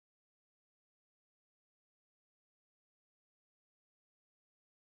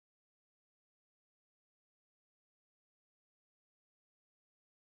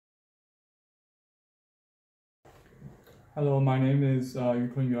Hello, my name is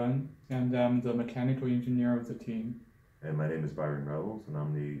Yukun Yuan, and I'm the mechanical engineer of the team. And my name is Byron Reynolds, and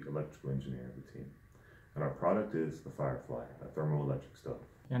I'm the electrical engineer of the team. And our product is the Firefly, a thermoelectric stove.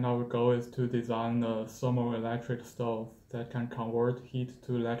 And our goal is to design a thermoelectric stove that can convert heat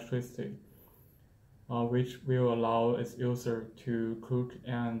to electricity, which will allow its user to cook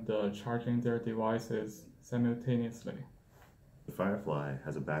and charging their devices simultaneously. The Firefly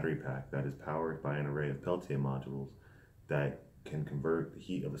has a battery pack that is powered by an array of Peltier modules that can convert the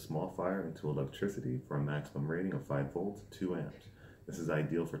heat of a small fire into electricity for a maximum rating of 5 volts, 2 amps. This is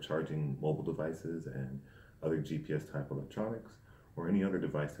ideal for charging mobile devices and other GPS type electronics or any other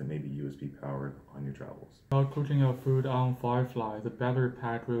device that may be USB powered on your travels. While cooking your food on Firefly, the battery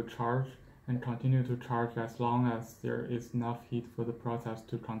pack will charge and continue to charge as long as there is enough heat for the process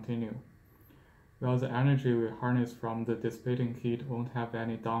to continue. While the energy we harness from the dissipating heat won't have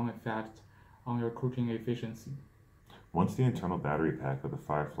any down effect on your cooking efficiency. Once the internal battery pack of the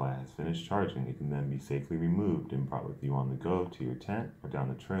Firefly has finished charging, it can then be safely removed and brought with you on the go to your tent or down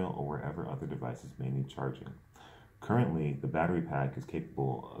the trail or wherever other devices may need charging. Currently, the battery pack is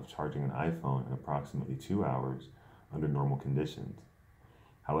capable of charging an iPhone in approximately 2 hours under normal conditions.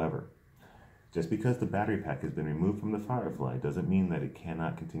 However, just because the battery pack has been removed from the Firefly doesn't mean that it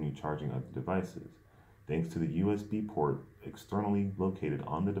cannot continue charging other devices. Thanks to the USB port externally located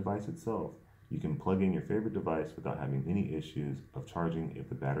on the device itself, you can plug in your favorite device without having any issues of charging if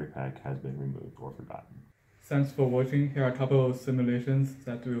the battery pack has been removed or forgotten. Thanks for watching. Here are a couple of simulations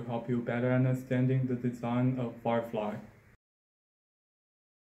that will help you better understanding the design of Firefly.